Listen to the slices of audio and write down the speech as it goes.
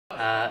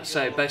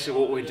So basically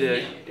what we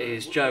do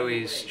is Joe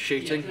is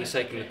shooting, he's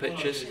taking the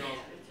pictures,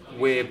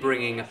 we're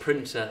bringing a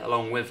printer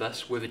along with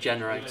us with a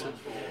generator,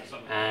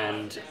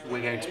 and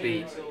we're going to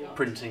be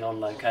printing on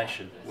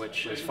location,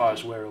 which as far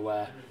as we're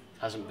aware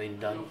hasn't been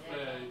done,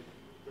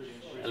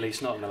 at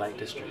least not in the Lake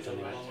District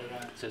anyway,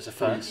 so it's a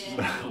first.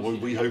 Well,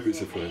 we hope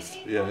it's a first.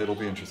 Yeah, it'll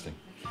be interesting.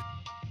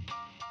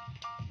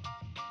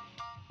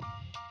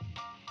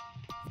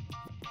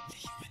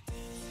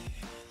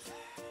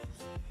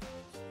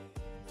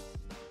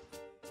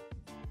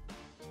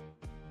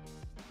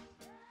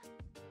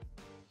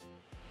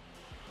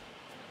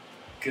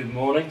 Good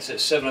morning, so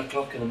it's 7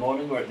 o'clock in the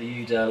morning, we're at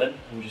the Udale Inn,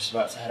 and we're just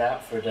about to head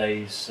out for a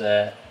day's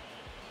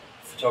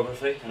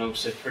photography and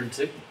also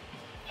printing,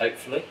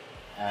 hopefully.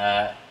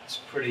 It's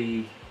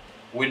pretty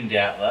windy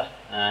out there,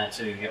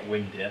 it's only going to get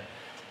windier,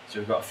 so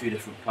we've got a few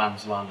different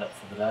plans lined up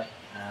for the day,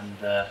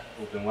 and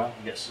all being well,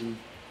 we'll get some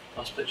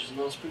nice pictures and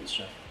nice prints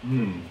show.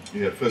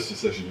 Yeah, first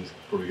session is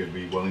probably going to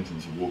be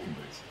Wellington's and walking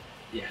base.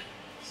 Yeah.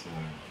 So,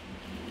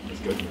 let's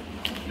go.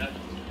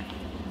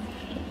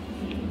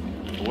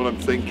 What I'm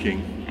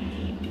thinking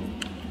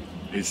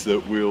is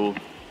that we'll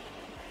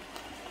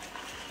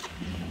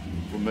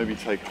maybe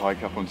take a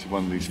hike up onto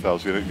one of these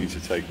fells. We don't need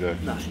to take the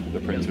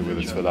printer with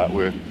us for that.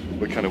 We're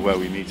kind of where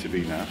we need to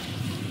be now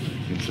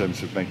in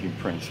terms of making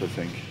prints, I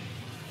think.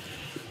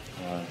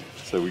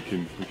 So we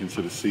can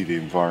sort of see the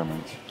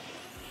environment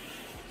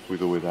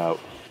with or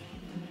without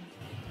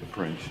the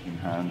print in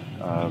hand.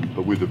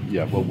 But with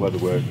whether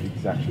we're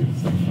exactly the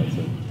same place,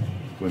 so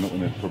we're not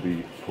going to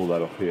probably pull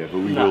that off here, but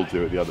we will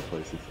do at the other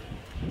places.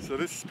 So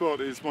this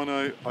spot is one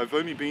I've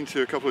only been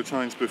to a couple of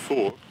times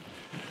before,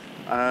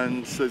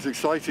 and so it's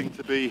exciting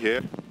to be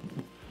here.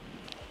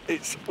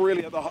 It's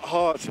really at the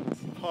heart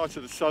of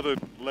the southern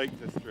Lake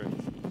District,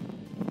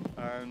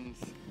 and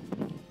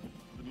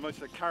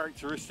most of the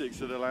characteristics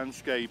of the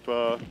landscape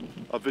are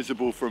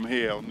visible from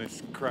here on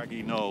this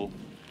craggy knoll.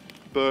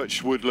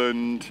 Birch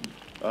woodland,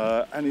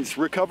 and it's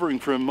recovering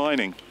from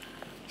mining,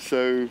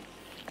 so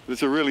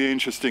there's a really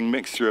interesting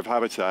mixture of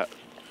habitat.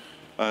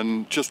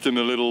 And just in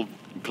a little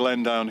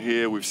glen down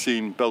here, we've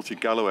seen belted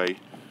Galloway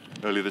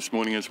earlier this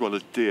morning, as well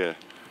as deer.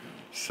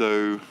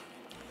 So,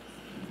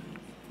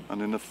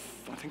 and I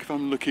think if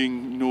I'm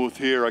looking north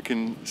here, I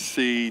can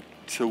see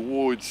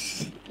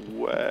towards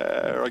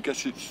where, I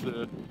guess it's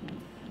the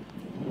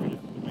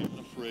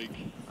Rig,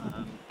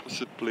 and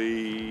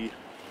possibly,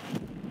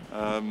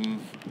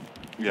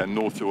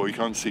 north to, well, you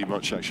can't see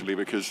much actually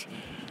because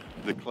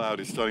the cloud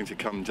is starting to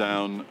come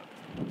down.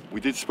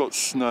 We did spot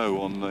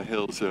snow on the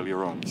hills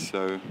earlier on,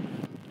 so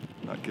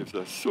that gives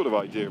us sort of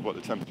idea of what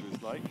the temperature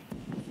is like.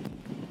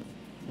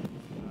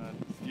 And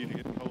it's due to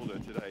get colder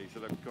today,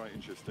 so that's quite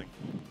interesting.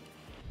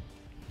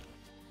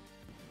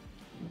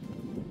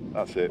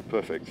 That's it,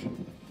 perfect.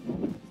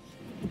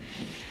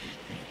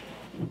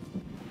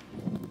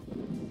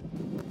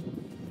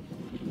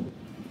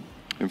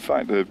 In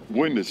fact, the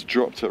wind has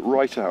dropped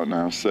right out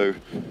now, so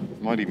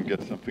might even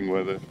get something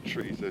where the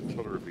trees are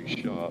tolerably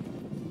sharp.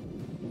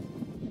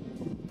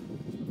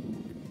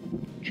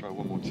 Try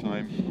one more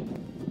time.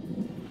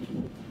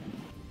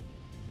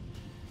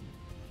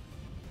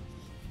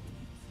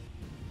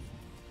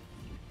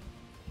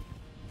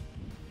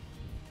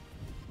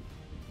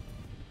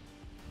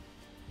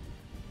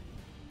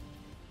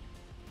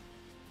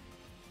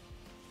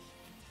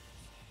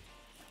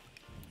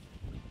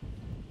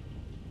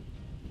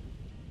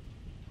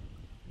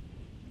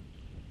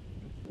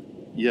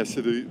 Yeah,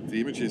 so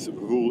the images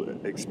have all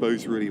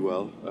exposed really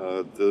well.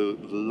 The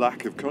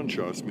lack of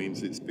contrast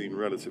means it's been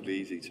relatively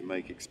easy to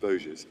make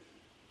exposures.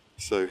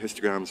 So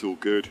histogram's all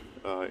good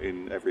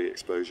in every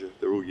exposure.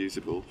 They're all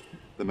usable.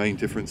 The main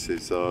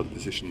differences are the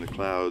position of the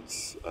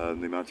clouds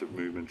and the amount of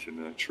movement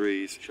in the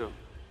trees. Sure.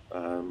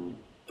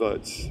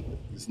 But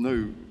there's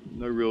no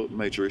real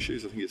major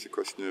issues. I think it's a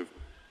question of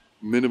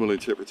minimal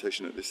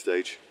interpretation at this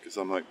stage, because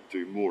I might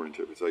do more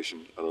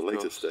interpretation at a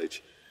later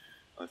stage,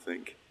 I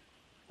think.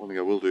 One thing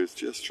I will do is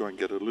just try and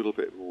get a little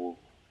bit more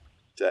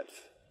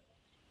depth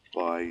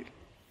by a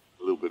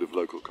little bit of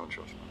local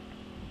contrast.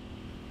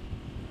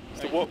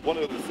 So one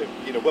of the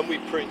things, when we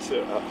print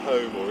at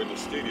home or in the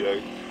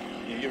studio,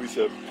 you use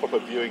a proper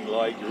viewing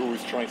light. You're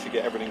always trying to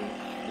get everything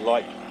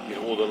light,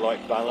 all the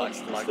light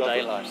balanced and like stuff.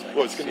 Daylight,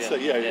 Well, I was going to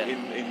say,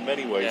 in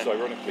many ways,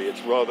 ironically,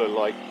 it's rather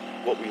like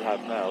what we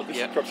have now. This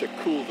is perhaps a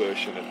cool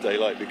version of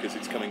daylight because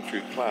it's coming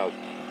through cloud,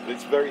 but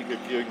it's very good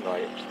viewing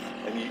light.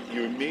 And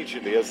you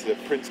immediately, as the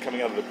print's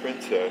coming out of the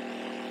printer,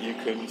 you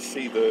can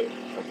see the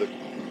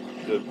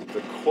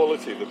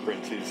quality of the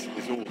print is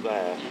all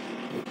there.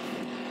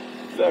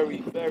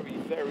 Very, very,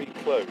 very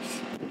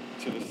close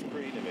to the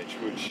screen image,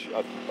 which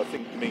I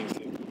think means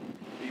that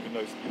even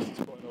though this is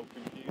quite an old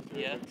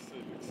computer,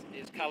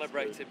 it's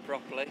calibrated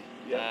properly.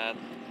 Yeah.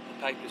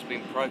 The paper's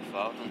been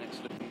profiled and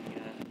it's looking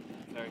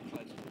very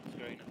close to the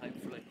screen.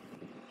 Hopefully,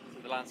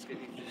 the landscape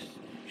you've just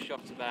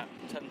shot about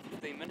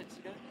 10-15 minutes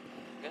ago.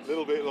 A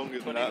little bit longer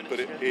than that, but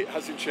it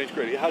hasn't changed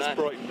greatly. It has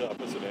brightened up,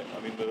 hasn't it? I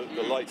mean,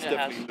 the light's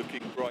definitely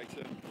looking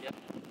brighter. Yep.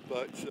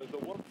 But the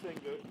one thing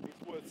that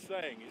is worth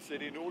saying is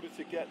that in order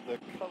to get the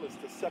colours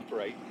to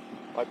separate,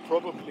 I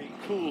probably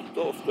cooled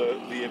off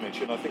the image,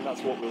 and I think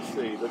that's what we'll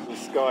see, that the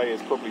sky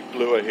is probably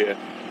bluer here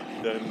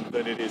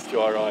than it is to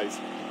our eyes.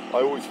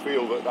 I always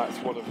feel that that's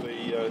one of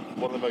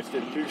the most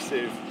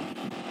elusive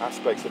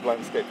aspects of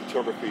landscape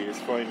photography, is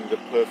finding the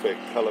perfect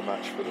colour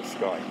match for the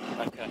sky.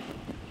 Okay.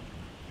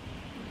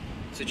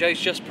 So Joe's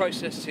just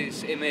processed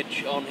his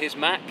image on his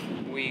Mac.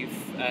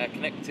 We've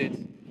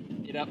connected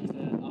it up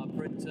to our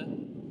printer,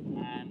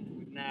 and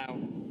we've now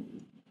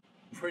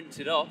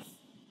printed off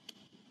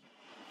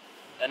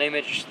an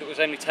image that was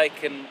only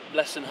taken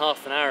less than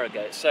half an hour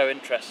ago. It's so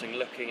interesting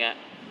looking at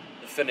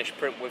the finished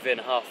print within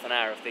half an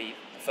hour of the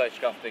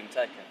photograph being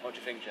taken. What do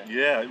you think, Joe?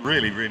 Yeah, it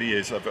really, really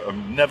is. I've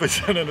never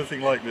done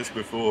anything like this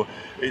before.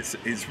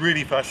 It's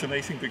really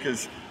fascinating,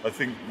 because I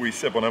think we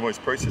said when I was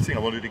processing, I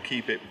wanted to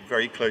keep it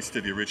very close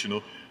to the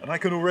original, and I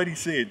can already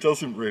see it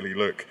doesn't really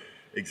look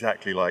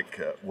exactly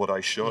like what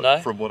I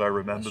shot from what I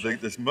remember.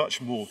 There's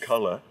much more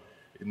colour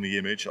in the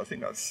image. I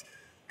think that's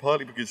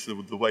partly because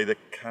of the way the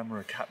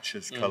camera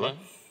captures colour,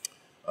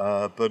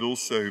 but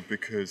also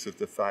because of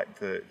the fact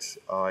that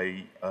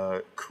I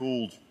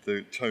cooled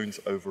the tones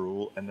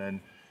overall and then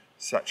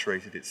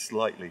saturated it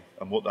slightly,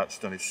 and what that's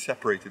done is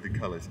separated the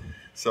colours.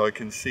 So I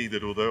can see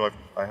that although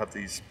I have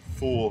these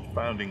 4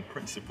 founding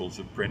principles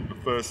of print, the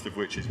first of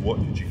which is what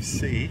did you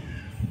see,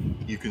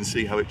 you can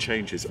see how it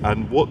changes.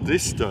 And what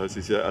this does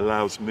is it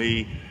allows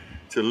me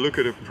to look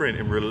at a print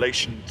in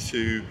relation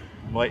to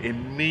my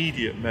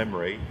immediate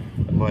memory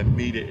and my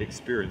immediate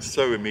experience,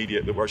 so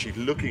immediate that we're actually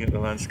looking at the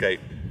landscape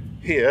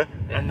here,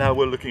 and now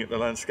we're looking at the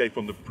landscape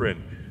on the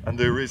print. And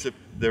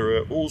there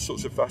are all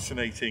sorts of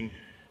fascinating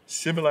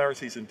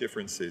similarities and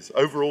differences.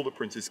 Overall, the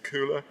print is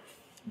cooler,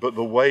 but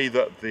the way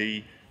that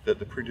the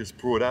print has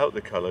brought out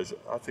the colours,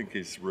 I think,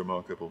 is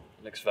remarkable.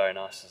 Looks very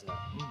nice, doesn't it?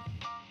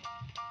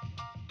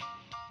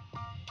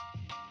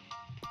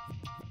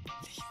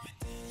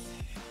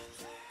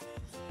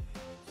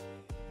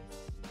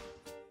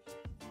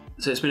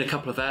 So it's been a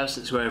couple of hours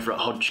since we were over at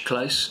Hodge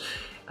Close.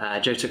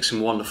 Joe took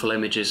some wonderful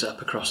images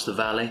up across the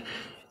valley.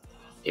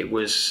 It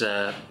was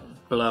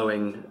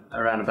blowing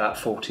around about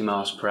 40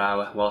 miles per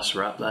hour whilst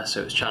we're up there,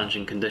 so it's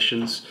challenging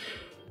conditions.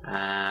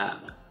 I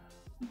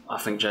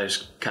think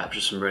Joe's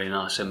captured some really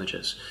nice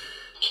images.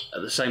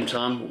 At the same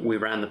time, we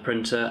ran the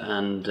printer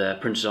and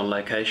printed on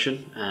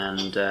location,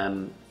 and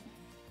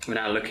we're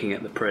now looking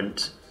at the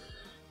print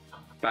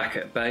back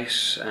at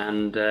base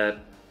and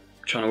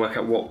trying to work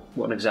out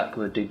what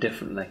exactly we'd do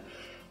differently.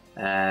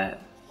 Yeah,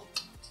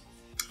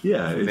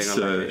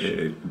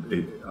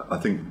 I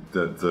think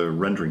that the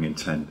rendering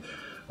intent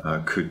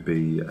could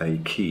be a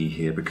key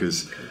here,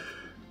 because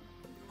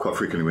quite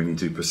frequently when you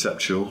do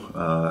perceptual,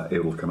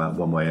 it will come out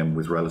one way, and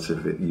with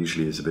relative it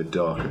usually is a bit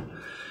darker.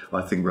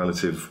 I think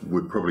relative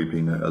would probably be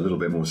a little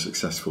bit more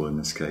successful in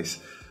this case,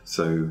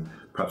 so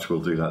perhaps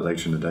we'll do that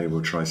later in the day.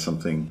 We'll try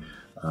something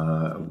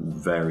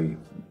vary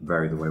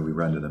the way we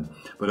render them.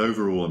 But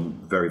overall, I'm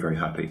very, very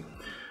happy.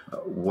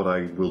 What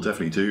I will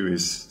definitely do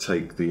is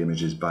take the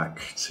images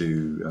back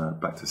to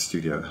the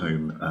studio at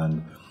home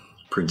and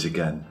print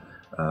again,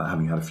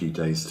 having had a few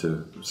days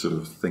to sort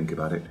of think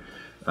about it.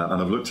 And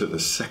I've looked at the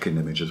second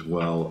image as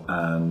well,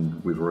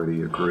 and we've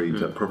already agreed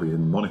that probably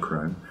in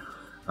monochrome,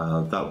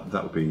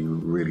 that would be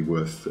really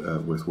worth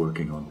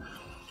working on.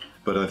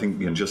 But I think,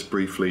 just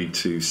briefly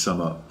to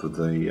sum up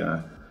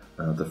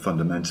the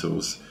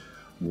fundamentals,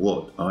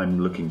 what I'm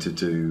looking to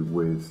do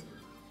with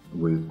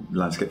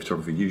landscape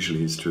photography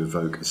usually is to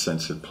evoke a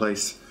sense of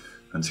place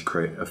and to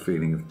create a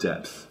feeling of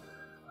depth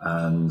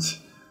and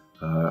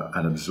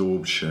an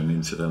absorption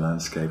into the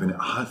landscape. And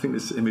I think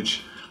this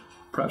image,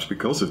 perhaps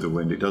because of the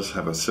wind, it does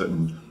have a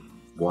certain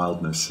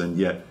wildness and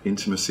yet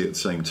intimacy at the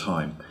same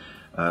time.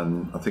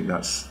 I think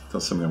that's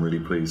something I'm really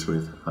pleased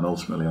with. And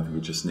ultimately, I think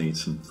it just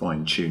needs some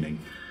fine tuning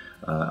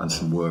and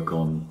some work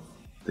on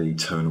the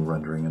tonal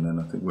rendering, and then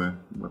I think we're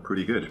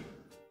pretty good.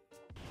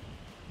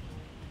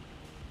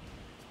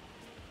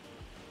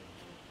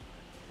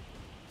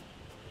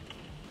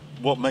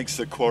 What makes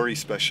the quarry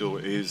special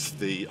is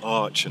the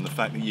arch and the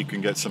fact that you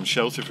can get some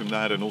shelter from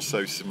that, and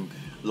also some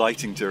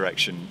lighting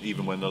direction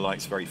even when the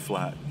light's very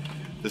flat.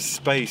 The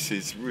space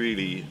is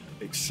really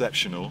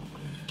exceptional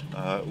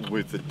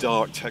with the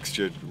dark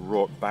textured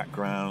rock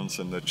backgrounds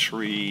and the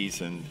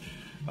trees, and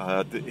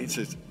it's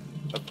a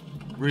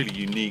really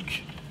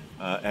unique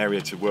area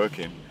to work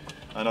in.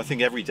 And I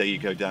think every day you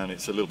go down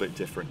it's a little bit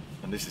different,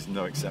 and this is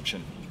no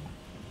exception.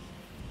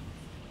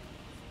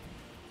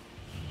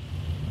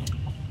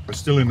 We're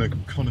still in the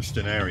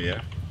Coniston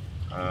area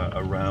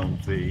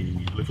around the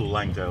Little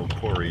Langdale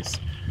quarries,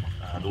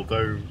 and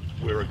although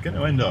we're going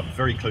to end up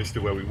very close to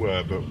where we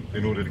were, but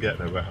in order to get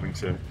there we're having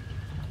to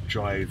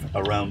drive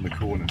around the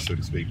corner, so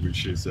to speak,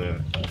 which is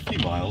a few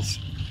miles,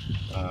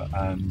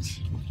 and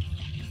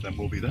then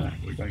we'll be there.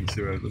 We're going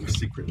to a little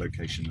secret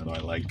location that I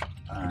like,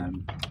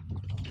 and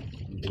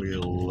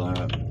you'll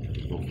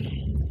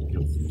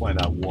find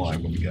out why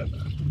when we get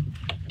there.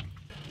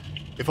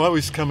 If I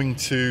was coming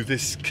to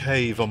this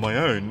cave on my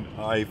own,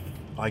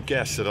 I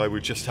guess that I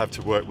would just have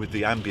to work with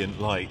the ambient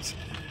light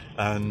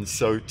And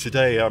so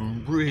today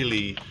I'm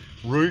really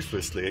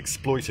ruthlessly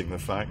exploiting the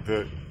fact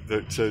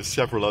that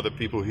several other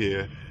people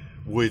here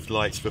with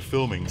lights for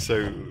filming.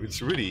 So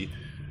it's really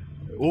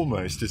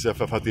almost as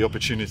if I've had the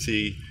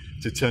opportunity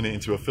to turn it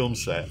into a film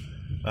set.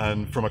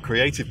 And from a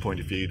creative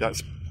point of view,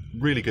 that's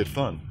really good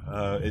fun.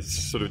 It's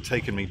sort of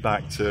taken me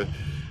back to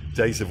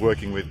days of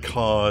working with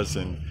cars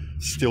and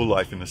still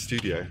life in the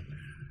studio.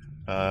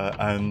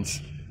 And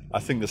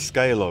I think the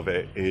scale of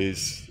it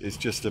is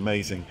just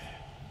amazing.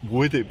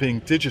 With it being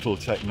digital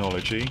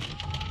technology,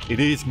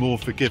 it is more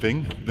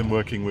forgiving than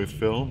working with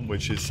film,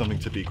 which is something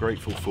to be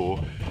grateful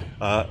for.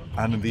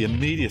 And the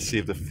immediacy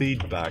of the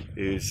feedback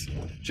is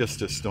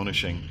just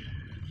astonishing.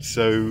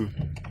 So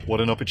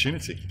what an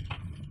opportunity.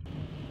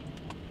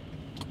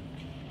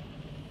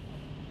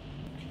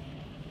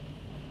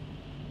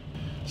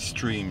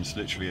 Streams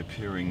literally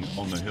appearing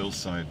on the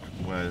hillside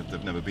where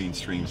there've never been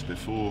streams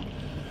before.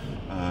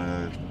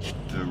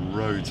 The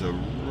roads are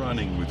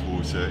running with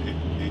water.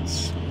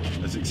 It's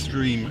as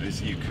extreme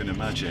as you can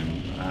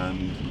imagine,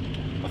 and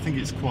I think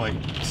it's quite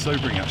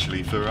sobering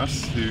actually for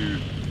us who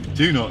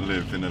do not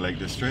live in the Lake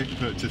District,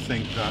 but to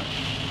think that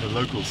the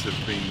locals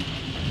have been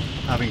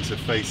having to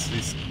face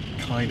this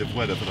kind of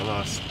weather for the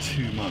last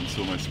 2 months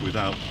almost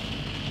without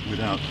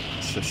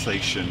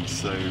cessation.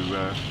 So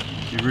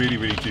you really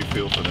do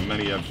feel for them.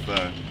 Many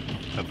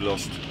have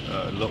lost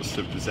lots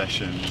of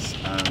possessions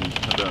and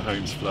had their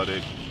homes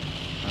flooded,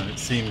 and it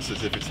seems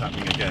as if it's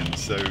happening again.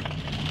 So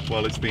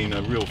while it's been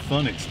a real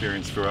fun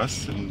experience for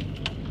us, and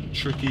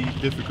tricky,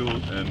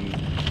 difficult and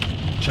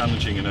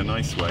challenging in a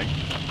nice way,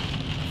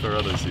 for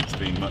others it's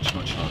been much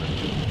harder.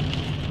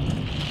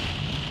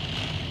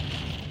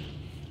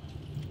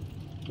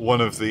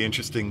 One of the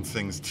interesting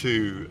things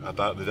too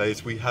about the day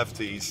is we have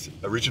these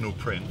original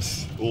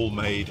prints all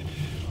made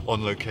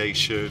on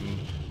location.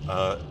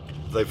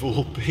 They've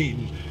all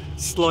been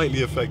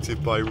slightly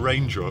affected by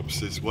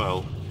raindrops as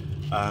well,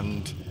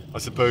 and I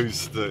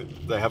suppose that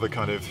they have a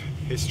kind of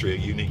history, a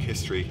unique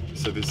history.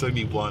 So there's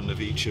only one of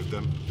each of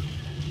them.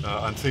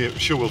 I'm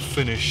sure we'll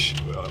finish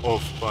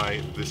off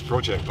by this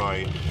project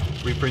by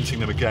reprinting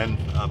them again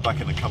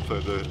back in the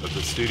comfort of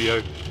the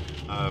studio,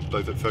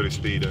 both at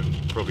Fotospeed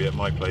and probably at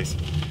my place.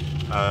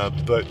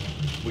 But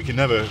we can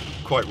never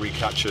quite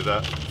recapture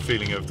that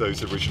feeling of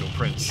those original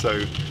prints.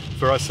 So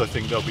for us, I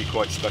think they'll be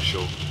quite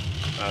special,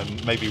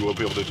 and maybe we'll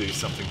be able to do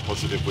something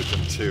positive with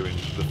them too in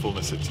the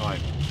fullness of time.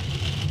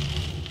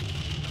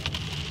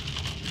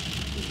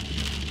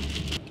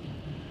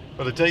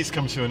 Well, the day's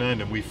come to an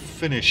end, and we've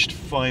finished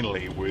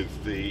finally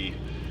with the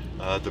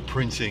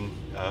printing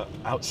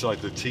outside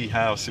the tea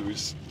house. It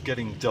was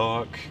getting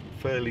dark,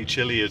 fairly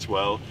chilly as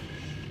well.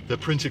 The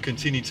printer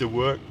continued to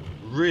work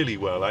really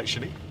well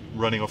actually,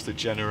 running off the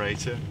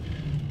generator,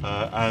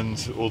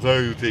 and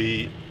although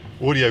the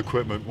audio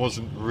equipment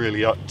wasn't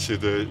really up to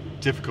the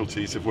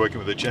difficulties of working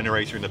with a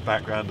generator in the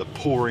background, the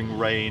pouring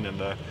rain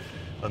and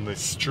the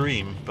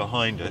stream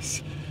behind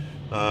us,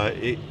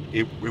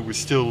 it was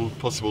still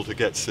possible to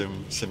get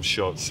some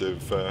shots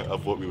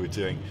of what we were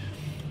doing.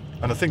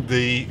 And I think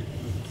the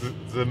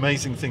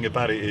amazing thing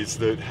about it is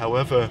that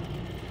however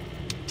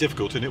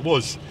difficult, and it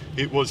was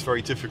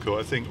very difficult,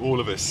 I think all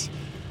of us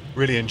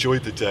really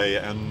enjoyed the day,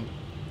 and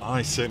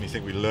I certainly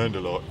think we learned a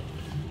lot.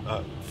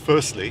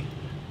 Firstly,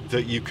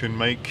 that you can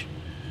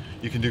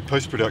do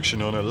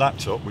post-production on a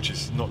laptop, which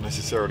is not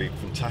necessarily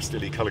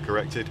fantastically color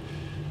corrected,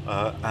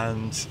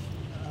 and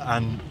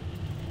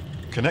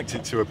connect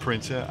it to a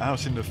printer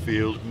out in the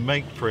field,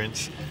 make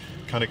prints,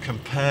 kind of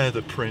compare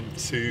the print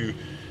to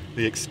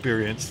the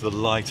experience, the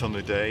light on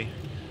the day,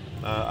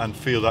 and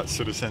feel that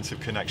sort of sense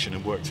of connection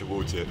and work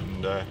towards it.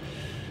 And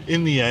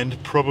in the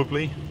end,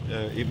 probably,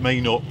 it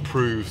may not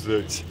prove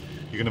that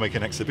you're going to make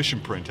an exhibition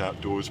print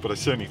outdoors, but I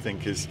certainly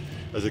think as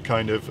a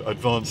kind of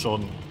advance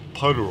on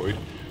Polaroid,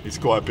 it's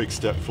quite a big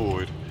step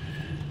forward.